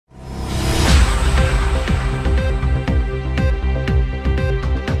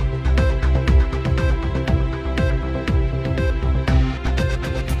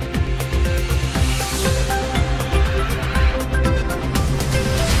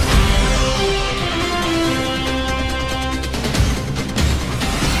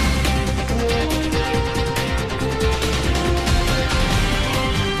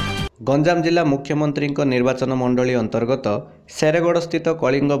गंजाम जिला मुख्यमंत्री निर्वाचन मंडली अंतर्गत शेरगढ़ स्थित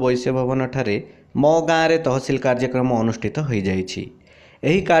कलिंग वैश्य भवन ठारे मो गाँव तहसिल कार्यक्रम अनुष्ठित हो जाइछि।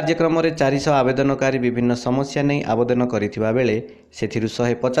 एही कार्यक्रम में 400 आवेदनकारी विभिन्न समस्या नहीं आवेदन करिथिबा बेले सेथिरु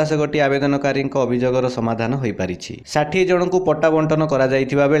 150 गोटी आवेदनकारी अभियोगर समाधान हो पारिछि। 60 जन को पट्टा बंटन करा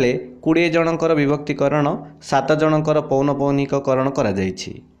जाइथिबा बेले 20 जनकर विभक्तिकरण 7 जनकर पौनपौनिककरण करा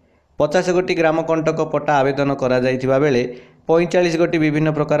जाइछि। 50 गोटी ग्राम कंटक पट्टा आवेदन करा जाइथिबा बेले 45 गोटी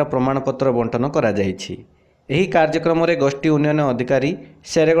विभिन्न प्रकार प्रमाणपत्र बंटन करा जाइछि। एही कार्यक्रम में गोष्ठी उन्नयन अधिकारी,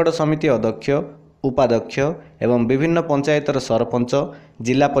 शेरगढ़ समिति अध्यक्ष, उपाध्यक्ष एवं विभिन्न पंचायतर सरपंच,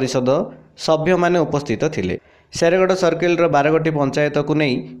 जिला परिषद सभ्य माने उपस्थित थिले। शेरगढ़ सर्किल 12 गोटी पंचायत को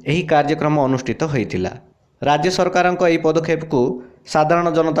नहीं एही कार्यक्रम अनुष्ठित होइतिला। राज्य सरकारक एही पदक्षेप को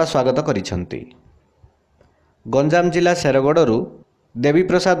साधारण जनता स्वागत करिसंती। गंजाम जिला शेरगढ़ देवी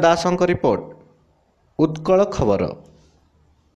प्रसाद दासଙ୍କ रिपोर्ट, उत्कल खबर।